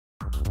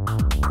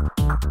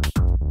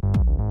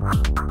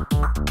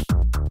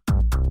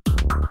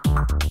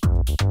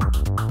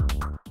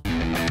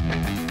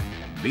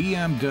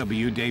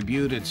BMW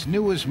debuted its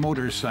newest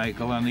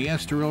motorcycle on the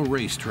Estoril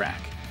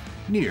racetrack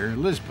near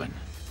Lisbon.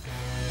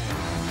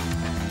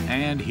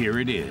 And here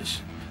it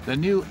is, the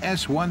new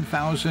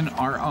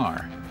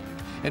S1000RR.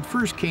 It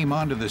first came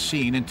onto the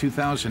scene in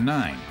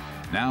 2009.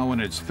 Now in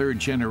its third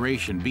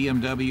generation,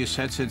 BMW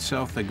sets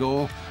itself the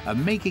goal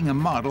of making a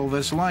model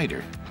that's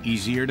lighter,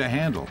 easier to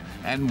handle,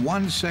 and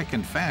 1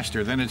 second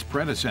faster than its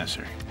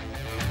predecessor.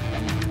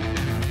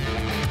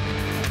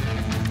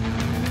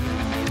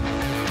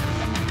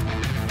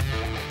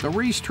 The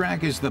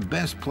racetrack is the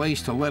best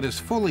place to let us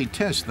fully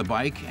test the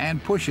bike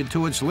and push it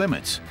to its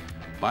limits.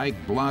 Bike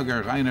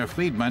blogger Rainer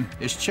Friedman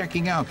is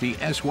checking out the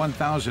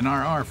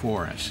S1000RR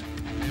for us.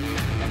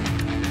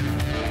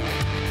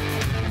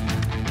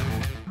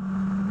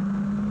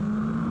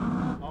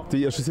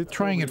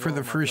 Trying it for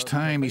the first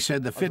time, he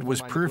said the fit was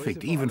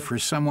perfect, even for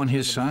someone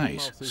his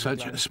size.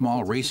 Such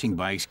small racing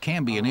bikes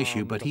can be an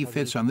issue, but he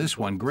fits on this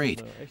one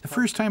great. The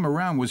first time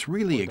around was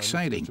really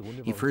exciting.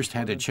 He first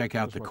had to check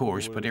out the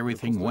course, but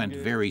everything went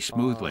very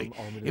smoothly.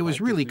 It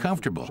was really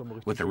comfortable.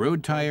 With the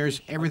road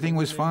tires, everything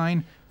was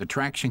fine. The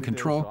traction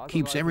control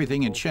keeps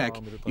everything in check.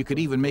 You could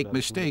even make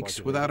mistakes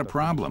without a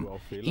problem.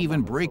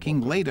 Even braking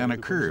late on a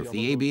curve,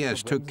 the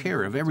ABS took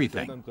care of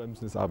everything.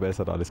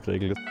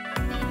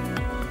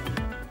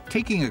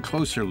 Taking a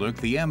closer look,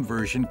 the M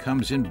version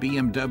comes in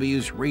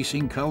BMW's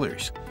racing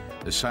colors.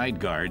 The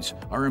side guards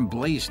are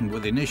emblazoned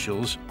with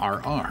initials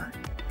RR.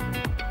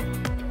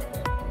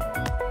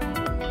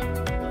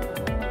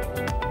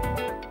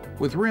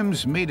 With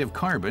rims made of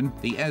carbon,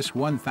 the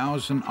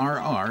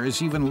S1000RR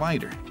is even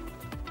lighter.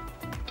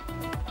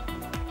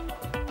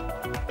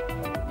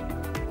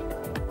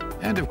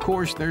 And of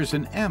course, there's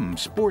an M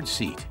sports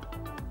seat.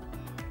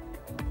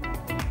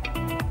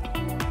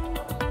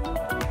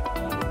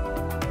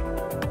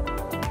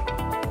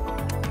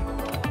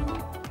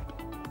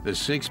 The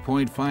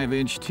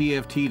 6.5-inch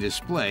TFT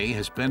display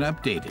has been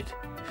updated.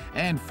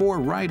 And 4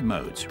 ride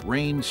modes,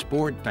 rain,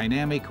 sport,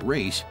 dynamic,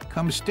 race,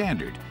 come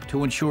standard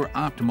to ensure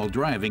optimal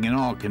driving in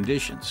all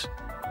conditions.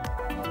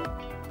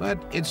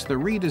 But it's the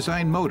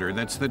redesigned motor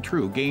that's the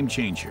true game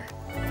changer.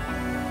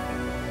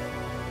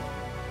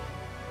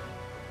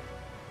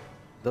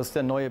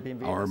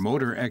 Our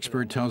motor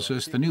expert tells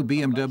us the new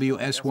BMW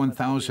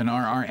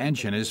S1000RR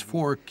engine is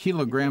 4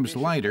 kilograms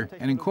lighter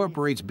and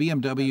incorporates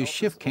BMW's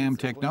shift cam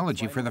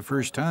technology for the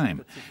first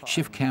time.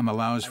 Shift cam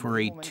allows for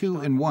a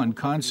 2-in-1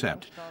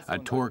 concept, a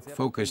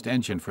torque-focused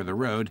engine for the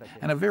road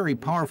and a very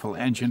powerful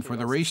engine for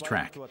the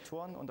racetrack.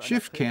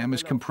 Shift cam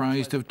is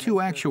comprised of 2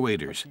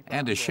 actuators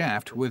and a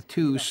shaft with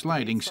 2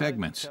 sliding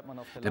segments.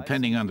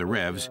 Depending on the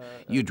revs,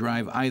 you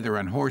drive either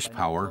on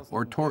horsepower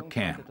or torque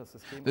cam.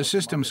 The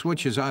system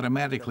switches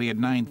automatically at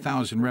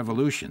 9,000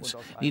 revolutions,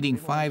 needing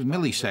 5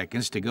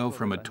 milliseconds to go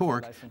from a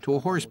torque to a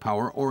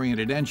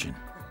horsepower-oriented engine.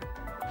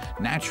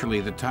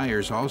 Naturally, the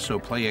tires also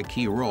play a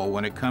key role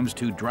when it comes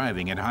to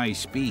driving at high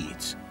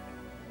speeds.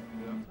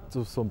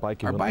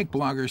 Our bike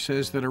blogger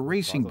says that a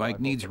racing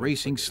bike needs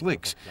racing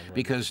slicks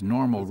because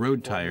normal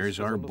road tires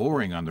are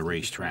boring on the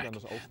racetrack.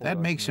 That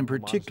makes him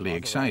particularly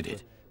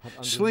excited.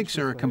 Slicks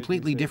are a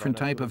completely different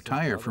type of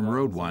tire from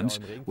road ones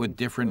with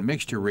different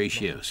mixture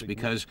ratios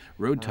because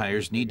road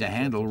tires need to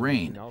handle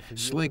rain.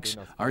 Slicks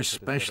are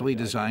specially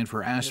designed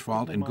for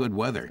asphalt and good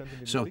weather,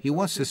 so he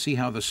wants to see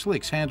how the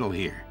slicks handle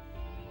here.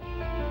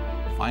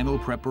 Final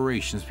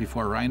preparations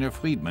before Rainer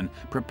Friedman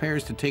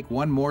prepares to take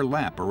one more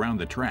lap around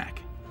the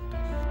track.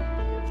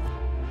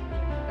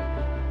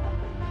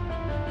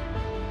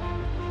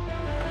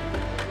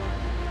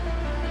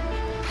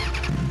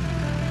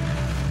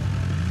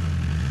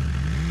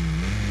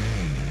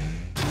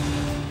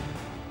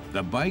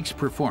 The bike's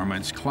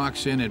performance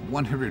clocks in at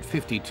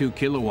 152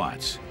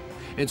 kilowatts.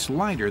 It's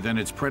lighter than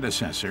its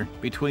predecessor,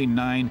 between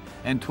 9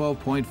 and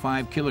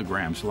 12.5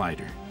 kilograms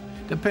lighter,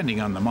 depending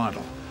on the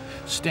model.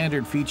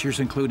 Standard features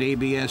include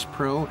ABS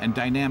Pro and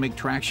dynamic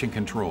traction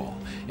control,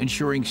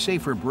 ensuring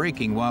safer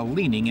braking while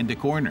leaning into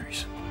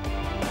corners.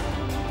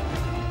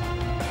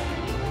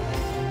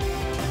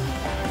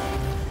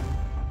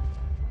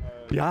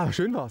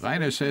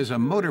 Rainer says a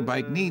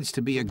motorbike needs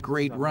to be a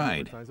great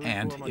ride,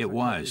 and it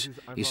was.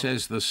 He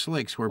says the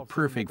slicks were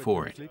perfect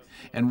for it.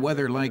 And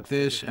weather like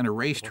this and a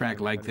racetrack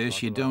like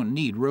this, you don't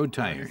need road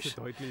tires.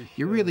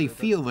 You really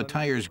feel the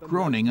tires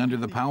groaning under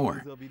the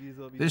power.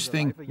 This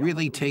thing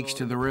really takes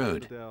to the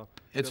road.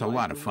 It's a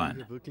lot of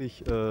fun.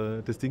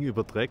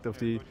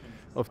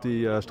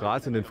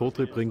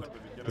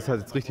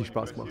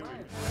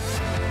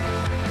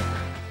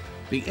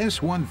 The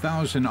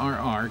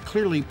S1000RR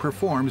clearly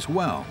performs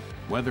well,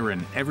 whether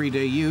in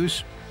everyday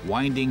use,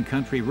 winding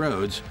country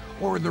roads,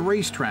 or the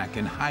racetrack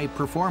in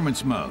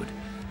high-performance mode.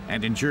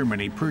 And in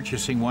Germany,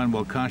 purchasing one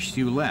will cost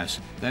you less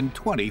than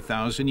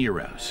 20,000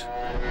 euros.